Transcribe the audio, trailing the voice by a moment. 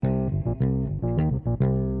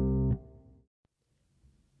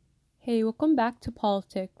Hey, welcome back to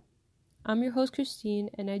Poli-tick. I'm your host, Christine,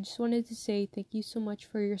 and I just wanted to say thank you so much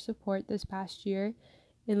for your support this past year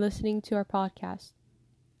in listening to our podcast.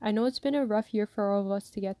 I know it's been a rough year for all of us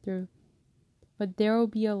to get through, but there will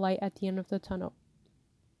be a light at the end of the tunnel.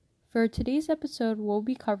 For today's episode, we'll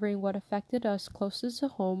be covering what affected us closest to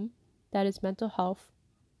home, that is mental health.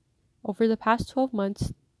 Over the past 12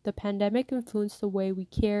 months, the pandemic influenced the way we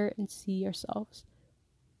care and see ourselves.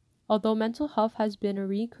 Although mental health has been a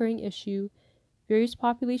recurring issue, various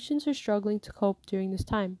populations are struggling to cope during this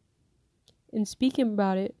time. In speaking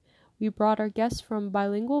about it, we brought our guests from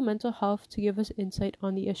Bilingual Mental Health to give us insight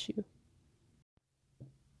on the issue.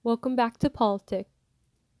 Welcome back to Poli-tick.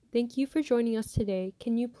 Thank you for joining us today.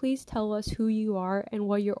 Can you please tell us who you are and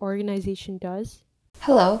what your organization does?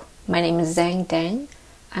 Hello, my name is Zhang Dang.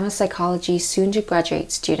 I'm a psychology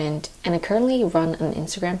soon-to-graduate student, and I currently run an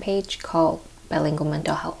Instagram page called Bilingual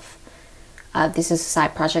Mental Health. This is a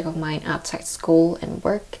side project of mine outside school and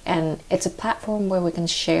work, and it's a platform where we can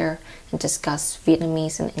share and discuss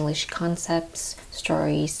Vietnamese and English concepts,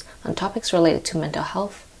 stories on topics related to mental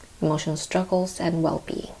health, emotional struggles, and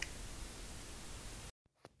well-being.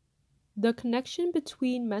 The connection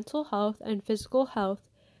between mental health and physical health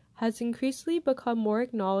has increasingly become more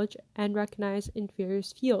acknowledged and recognized in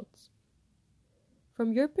various fields.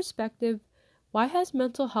 From your perspective, why has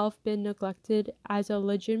mental health been neglected as a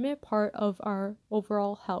legitimate part of our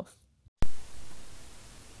overall health?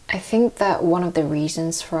 I think that one of the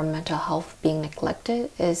reasons for mental health being neglected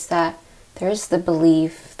is that there is the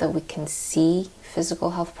belief that we can see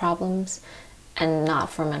physical health problems and not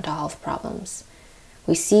for mental health problems.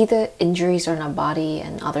 We see the injuries on our body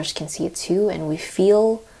and others can see it too, and we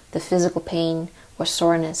feel the physical pain or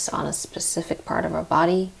soreness on a specific part of our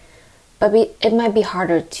body. But it might be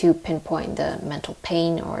harder to pinpoint the mental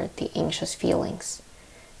pain or the anxious feelings.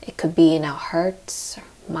 It could be in our hearts,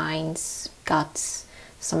 minds, guts,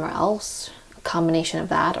 somewhere else, a combination of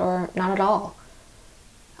that, or not at all.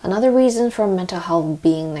 Another reason for mental health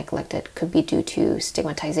being neglected could be due to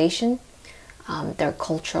stigmatization. There are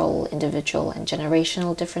cultural, individual, and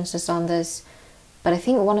generational differences on this. But I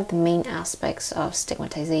think one of the main aspects of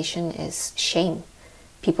stigmatization is shame.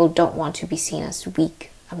 People don't want to be seen as weak,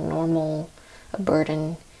 abnormal, a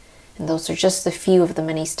burden, and those are just a few of the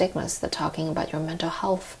many stigmas that talking about your mental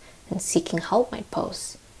health and seeking help might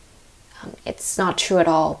pose. It's not true at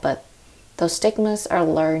all, but those stigmas are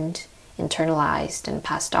learned, internalized, and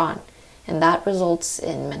passed on, and that results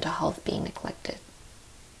in mental health being neglected.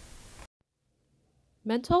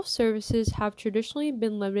 Mental health services have traditionally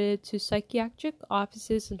been limited to psychiatric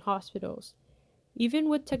offices and hospitals, even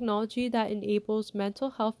with technology that enables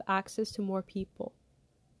mental health access to more people.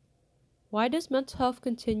 Why does mental health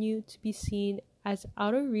continue to be seen as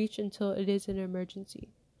out of reach until it is an emergency?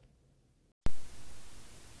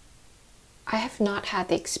 I have not had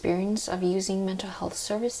the experience of using mental health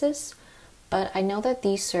services, but I know that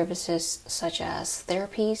these services, such as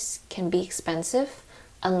therapies, can be expensive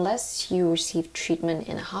unless you receive treatment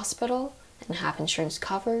in a hospital and have insurance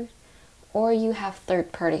covered, or you have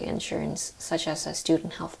third-party insurance, such as a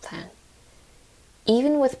student health plan.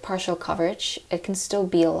 Even with partial coverage, it can still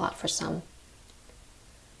be a lot for some.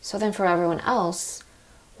 So then for everyone else,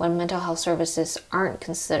 when mental health services aren't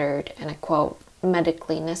considered, and I quote,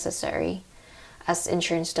 medically necessary, as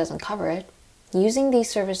insurance doesn't cover it, using these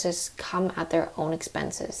services come at their own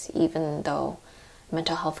expenses, even though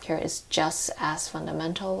mental health care is just as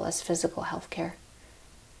fundamental as physical health care.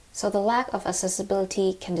 So the lack of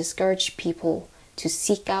accessibility can discourage people to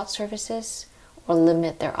seek out services or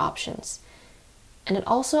limit their options. And it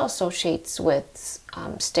also associates with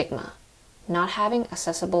stigma. Not having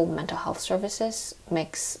accessible mental health services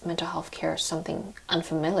makes mental health care something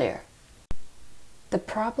unfamiliar. The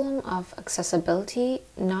problem of accessibility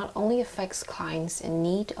not only affects clients in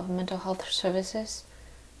need of mental health services,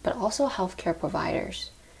 but also healthcare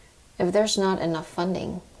providers. If there's not enough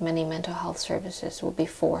funding, many mental health services will be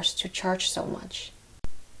forced to charge so much.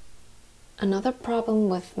 Another problem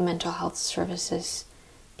with mental health services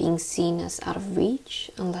being seen as out of reach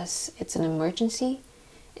unless it's an emergency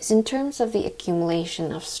is in terms of the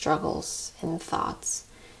accumulation of struggles and thoughts,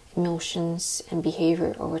 emotions, and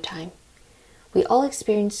behavior over time. We all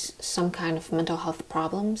experience some kind of mental health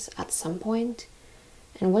problems at some point,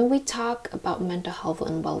 and when we talk about mental health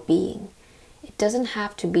and well-being, it doesn't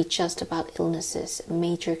have to be just about illnesses and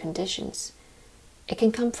major conditions. It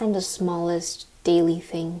can come from the smallest daily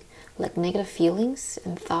thing, like negative feelings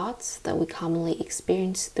and thoughts that we commonly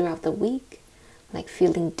experience throughout the week, like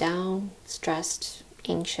feeling down, stressed,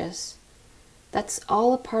 anxious. That's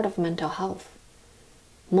all a part of mental health.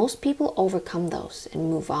 Most people overcome those and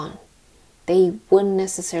move on. they wouldn't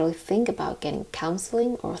necessarily think about getting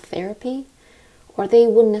counseling or therapy, or they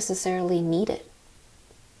wouldn't necessarily need it.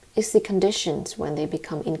 It's the conditions when they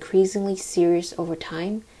become increasingly serious over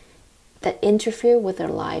time that interfere with their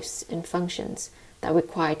lives and functions that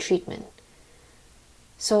require treatment.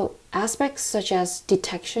 So aspects such as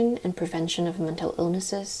detection and prevention of mental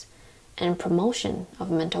illnesses and promotion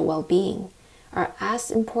of mental well-being are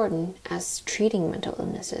as important as treating mental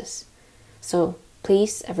illnesses. So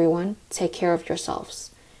please, everyone, take care of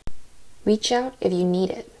yourselves. Reach out if you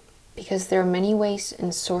need it, because there are many ways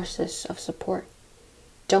and sources of support.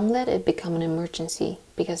 Don't let it become an emergency,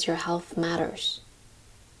 because your health matters.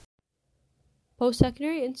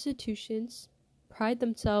 Post-secondary institutions pride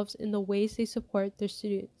themselves in the ways they support their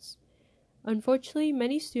students. Unfortunately,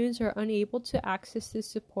 many students are unable to access this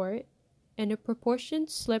support, and a proportion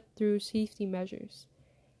slip through safety measures.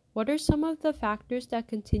 What are some of the factors that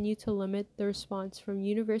continue to limit the response from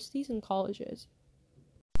universities and colleges?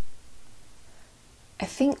 I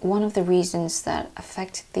think one of the reasons that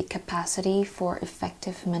affect the capacity for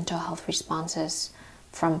effective mental health responses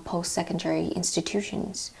from post-secondary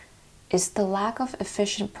institutions is the lack of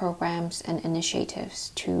efficient programs and initiatives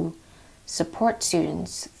to support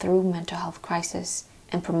students through mental health crisis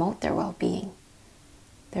and promote their well-being.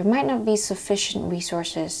 There might not be sufficient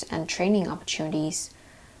resources and training opportunities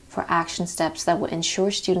for action steps that would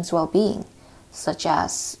ensure students' well-being, such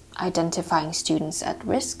as identifying students at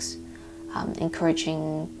risks,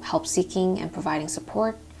 encouraging help seeking and providing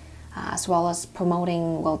support, as well as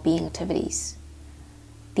promoting well-being activities.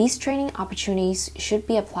 These training opportunities should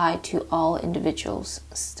be applied to all individuals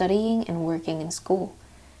studying and working in school,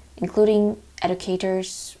 including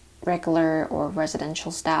educators, regular or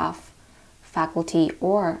residential staff, faculty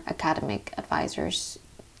or academic advisors,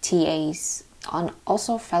 TAs, and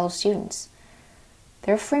also fellow students.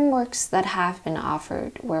 There are frameworks that have been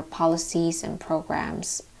offered where policies and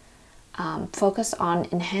programs focus on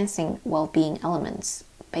enhancing well-being elements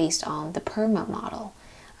based on the PERMA model.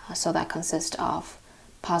 So that consists of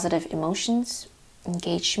positive emotions,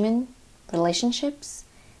 engagement, relationships,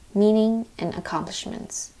 meaning, and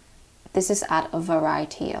accomplishments. This is at a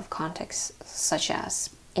variety of contexts, such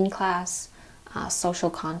as in-class,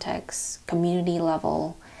 social context, community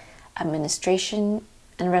level, administration,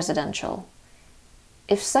 and residential.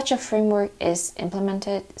 If such a framework is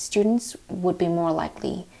implemented, students would be more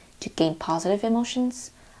likely to gain positive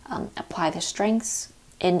emotions, apply their strengths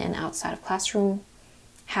in and outside of classroom,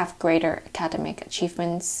 have greater academic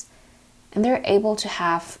achievements, and they're able to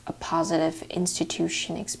have a positive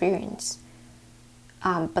institution experience.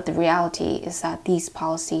 But the reality is that these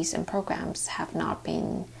policies and programs have not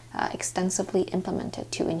been extensively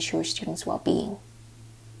implemented to ensure students' well-being.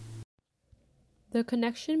 The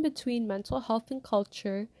connection between mental health and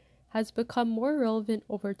culture has become more relevant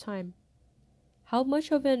over time. How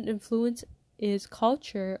much of an influence is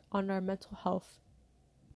culture on our mental health?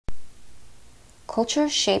 Culture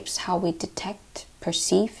shapes how we detect,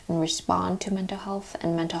 perceive, and respond to mental health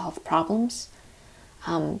and mental health problems.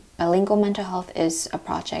 Bilingual Mental Health is a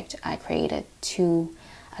project I created to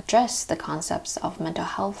address the concepts of mental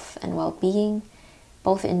health and well-being,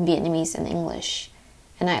 both in Vietnamese and English.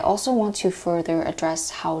 And I also want to further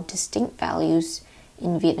address how distinct values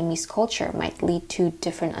in Vietnamese culture might lead to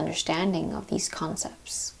different understanding of these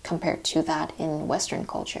concepts compared to that in Western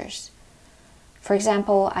cultures. For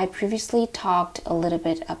example, I previously talked a little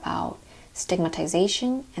bit about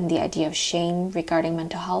stigmatization and the idea of shame regarding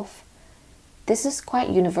mental health. This is quite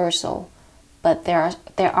universal, but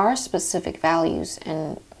there are specific values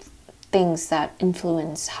and things that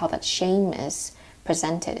influence how that shame is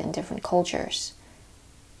presented in different cultures.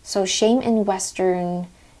 So shame in Western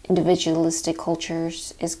individualistic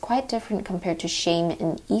cultures is quite different compared to shame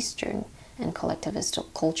in Eastern and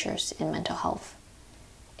collectivistic cultures in mental health.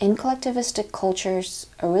 In collectivistic cultures,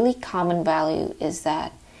 a really common value is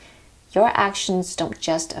that your actions don't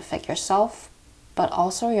just affect yourself, but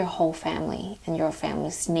also your whole family and your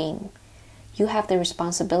family's name. You have the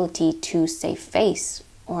responsibility to save face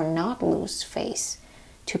or not lose face,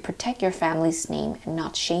 to protect your family's name and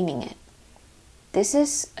not shaming it. This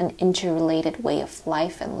is an interrelated way of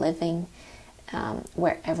life and living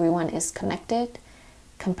where everyone is connected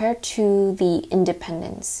compared to the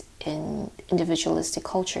independence in individualistic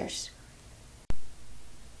cultures.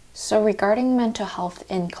 So regarding mental health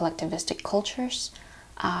in collectivistic cultures,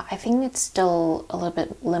 I think it's still a little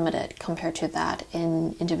bit limited compared to that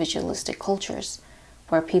in individualistic cultures,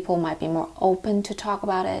 where people might be more open to talk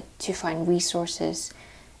about it, to find resources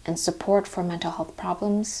and support for mental health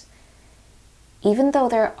problems. Even though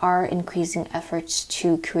there are increasing efforts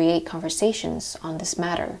to create conversations on this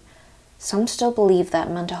matter, Some still believe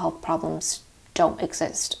that mental health problems don't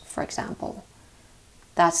exist, for example.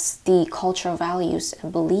 That's the cultural values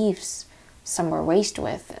and beliefs some were raised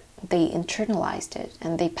with. They internalized it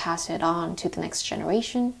and they pass it on to the next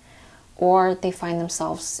generation, or they find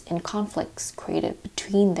themselves in conflicts created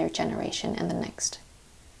between their generation and the next.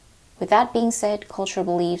 With that being said, cultural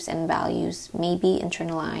beliefs and values may be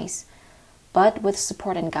internalized, but with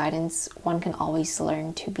support and guidance, one can always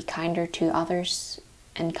learn to be kinder to others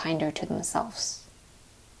and kinder to themselves.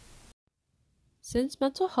 Since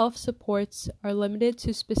mental health supports are limited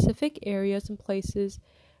to specific areas and places,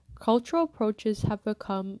 cultural approaches have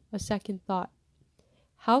become a second thought.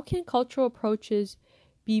 How can cultural approaches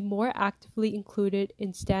be more actively included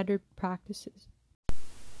in standard practices?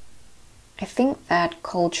 I think that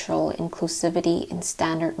cultural inclusivity in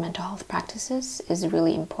standard mental health practices is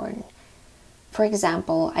really important. For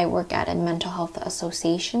example, I work at a mental health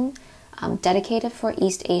association dedicated for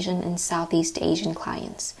East Asian and Southeast Asian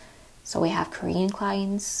clients. So we have Korean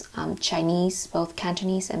clients, Chinese, both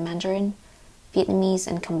Cantonese and Mandarin, Vietnamese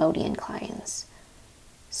and Cambodian clients.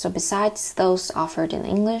 So besides those offered in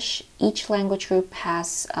English, each language group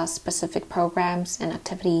has specific programs and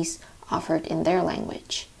activities offered in their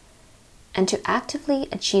language. And to actively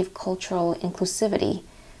achieve cultural inclusivity,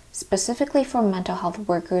 specifically for mental health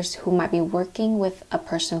workers who might be working with a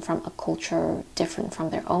person from a culture different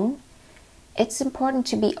from their own, it's important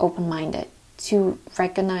to be open-minded, to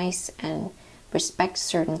recognize and respect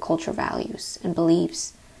certain cultural values and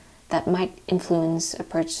beliefs that might influence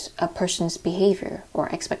a person's behavior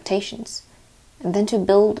or expectations, and then to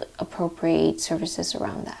build appropriate services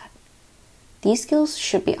around that. These skills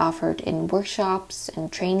should be offered in workshops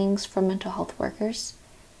and trainings for mental health workers,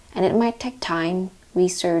 and it might take time,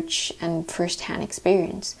 research, and first-hand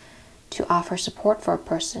experience to offer support for a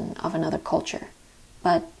person of another culture.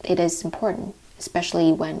 But it is important,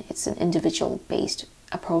 especially when it's an individual-based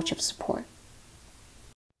approach of support.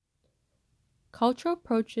 Cultural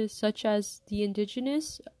approaches such as the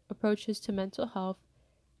indigenous approaches to mental health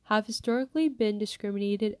have historically been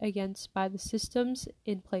discriminated against by the systems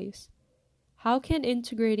in place. How can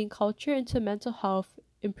integrating culture into mental health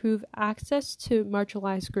improve access to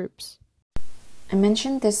marginalized groups? I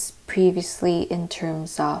mentioned this previously in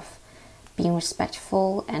terms of being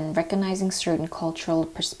respectful and recognizing certain cultural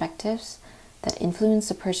perspectives that influence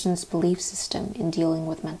a person's belief system in dealing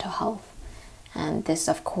with mental health. And this,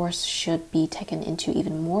 of course, should be taken into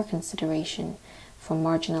even more consideration for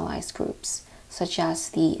marginalized groups, such as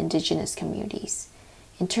the indigenous communities,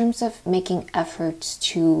 in terms of making efforts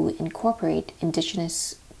to incorporate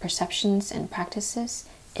indigenous perceptions and practices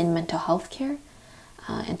in mental health care,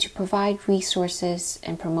 and to provide resources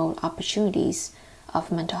and promote opportunities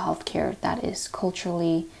of mental health care that is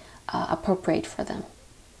culturally appropriate for them.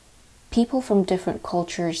 People from different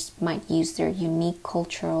cultures might use their unique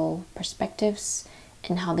cultural perspectives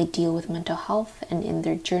in how they deal with mental health and in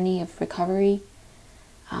their journey of recovery.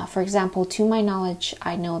 For example, to my knowledge,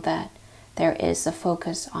 I know that there is a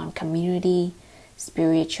focus on community,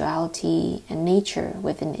 spirituality, and nature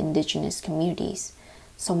within indigenous communities.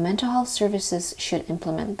 So mental health services should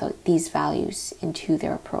implement these values into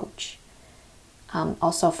their approach.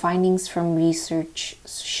 Also, findings from research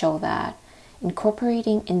show that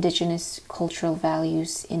incorporating indigenous cultural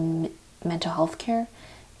values in mental health care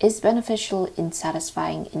is beneficial in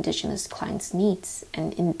satisfying indigenous clients' needs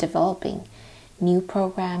and in developing new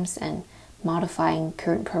programs and modifying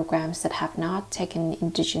current programs that have not taken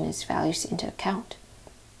indigenous values into account.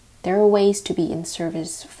 There are ways to be in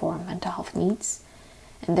service for mental health needs,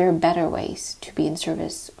 and there are better ways to be in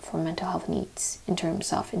service for mental health needs in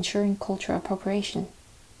terms of ensuring cultural appropriation.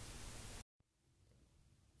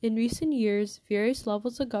 In recent years, various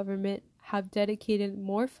levels of government have dedicated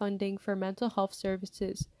more funding for mental health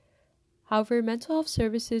services. However, mental health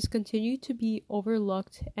services continue to be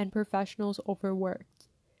overlooked and professionals overworked.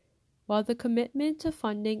 While the commitment to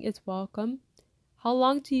funding is welcome, how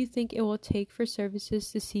long do you think it will take for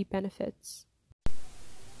services to see benefits?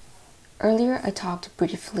 Earlier, I talked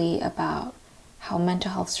briefly about how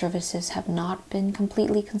mental health services have not been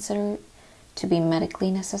completely considered to be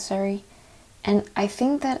medically necessary. And I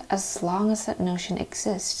think that as long as that notion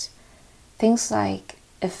exists, things like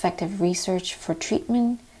effective research for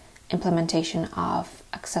treatment, implementation of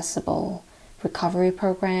accessible recovery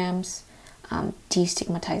programs,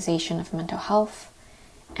 destigmatization of mental health,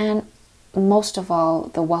 and most of all,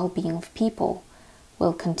 the well-being of people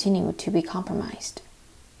will continue to be compromised.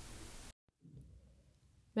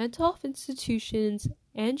 Mental health institutions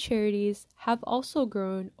and charities have also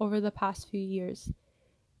grown over the past few years,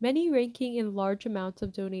 many ranking in large amounts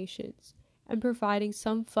of donations and providing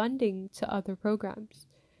some funding to other programs.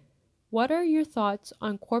 What are your thoughts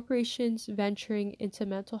on corporations venturing into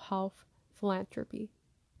mental health philanthropy?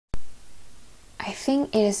 I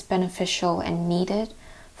think it is beneficial and needed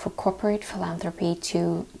for corporate philanthropy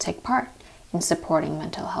to take part in supporting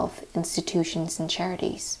mental health institutions and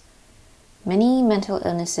charities. Many mental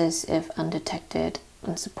illnesses, if undetected,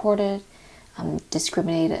 unsupported,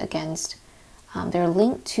 discriminated against, they're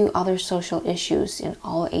linked to other social issues in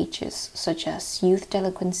all ages, such as youth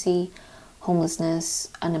delinquency, homelessness,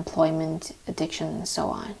 unemployment, addiction, and so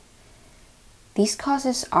on. These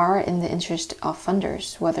causes are in the interest of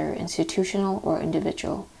funders, whether institutional or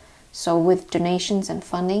individual. So with donations and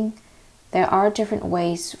funding, there are different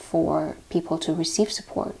ways for people to receive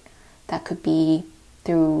support. That could be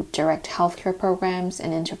through direct healthcare programs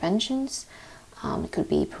and interventions. It could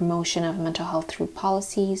be promotion of mental health through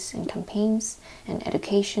policies and campaigns and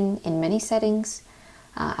education in many settings,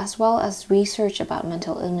 as well as research about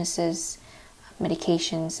mental illnesses,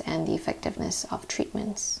 medications, and the effectiveness of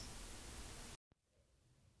treatments.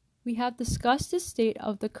 We have discussed the state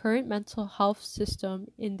of the current mental health system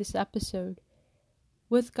in this episode.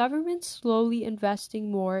 With governments slowly investing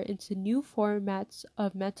more into new formats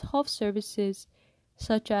of mental health services,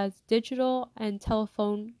 such as digital and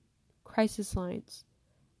telephone crisis lines,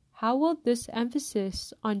 how will this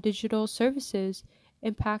emphasis on digital services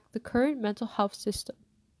impact the current mental health system?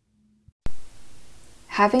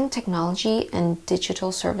 Having technology and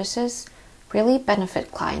digital services really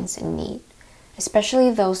benefit clients in need,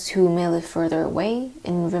 especially those who may live further away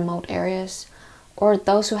in remote areas or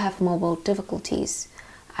those who have mobile difficulties,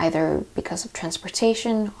 either because of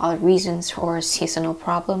transportation, other reasons, or seasonal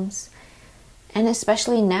problems. And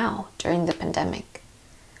especially now, during the pandemic,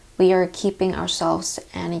 we are keeping ourselves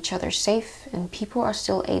and each other safe, and people are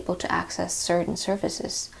still able to access certain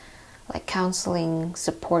services like counseling,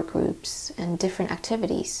 support groups, and different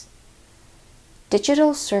activities.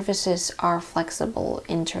 Digital services are flexible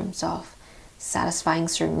in terms of satisfying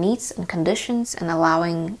certain needs and conditions and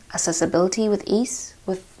allowing accessibility with ease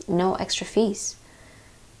with no extra fees.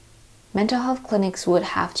 Mental health clinics would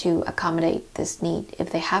have to accommodate this need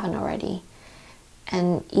if they haven't already,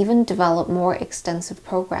 and even develop more extensive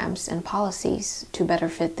programs and policies to better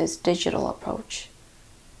fit this digital approach.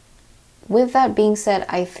 With that being said,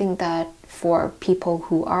 I think that for people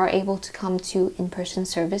who are able to come to in-person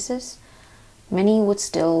services, many would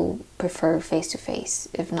still prefer face-to-face,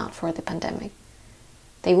 if not for the pandemic.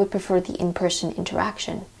 They would prefer the in-person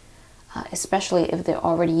interaction, especially if they're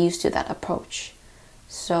already used to that approach.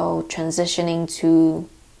 So transitioning to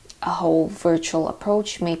a whole virtual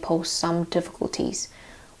approach may pose some difficulties,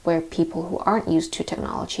 where people who aren't used to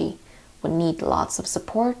technology would need lots of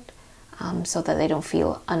support so that they don't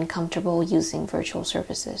feel uncomfortable using virtual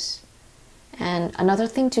services. And another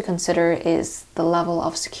thing to consider is the level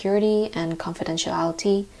of security and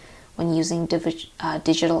confidentiality when using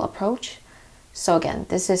digital approach. So again,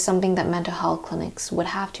 this is something that mental health clinics would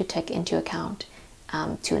have to take into account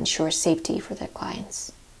to ensure safety for their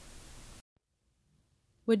clients.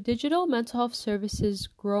 With digital mental health services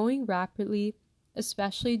growing rapidly,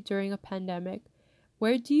 especially during a pandemic,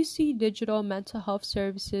 where do you see digital mental health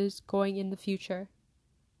services going in the future?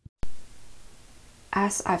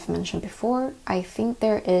 As I've mentioned before, I think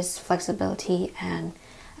there is flexibility and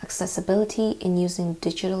accessibility in using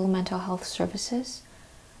digital mental health services.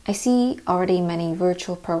 I see already many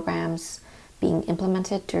virtual programs being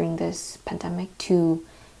implemented during this pandemic to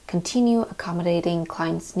continue accommodating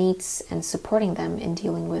clients' needs and supporting them in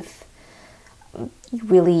dealing with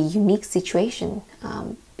really unique situation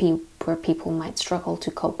where people might struggle to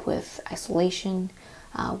cope with isolation,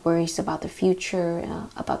 worries about the future,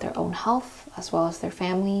 about their own health, as well as their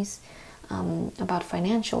families, about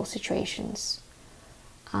financial situations.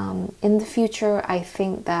 In the future, I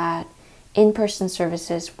think that in-person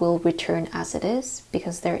services will return as it is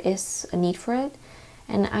because there is a need for it.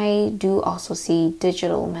 And I do also see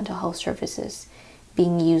digital mental health services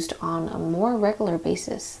being used on a more regular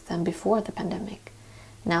basis than before the pandemic,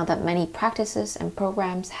 now that many practices and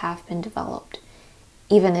programs have been developed,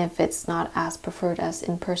 even if it's not as preferred as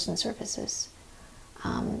in-person services.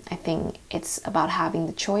 I think it's about having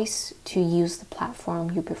the choice to use the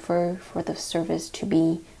platform you prefer for the service to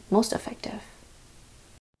be most effective.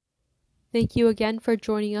 Thank you again for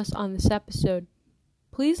joining us on this episode.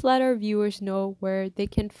 Please let our viewers know where they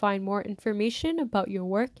can find more information about your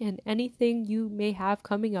work and anything you may have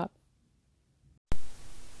coming up.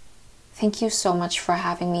 Thank you so much for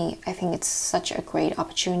having me. I think it's such a great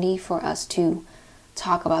opportunity for us to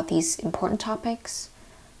talk about these important topics.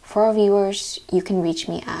 For our viewers, you can reach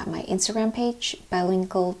me at my Instagram page,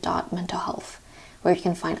 bilingual.mentalhealth, where you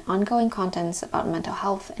can find ongoing contents about mental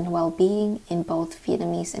health and well-being in both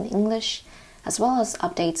Vietnamese and English, as well as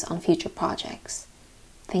updates on future projects.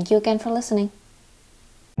 Thank you again for listening.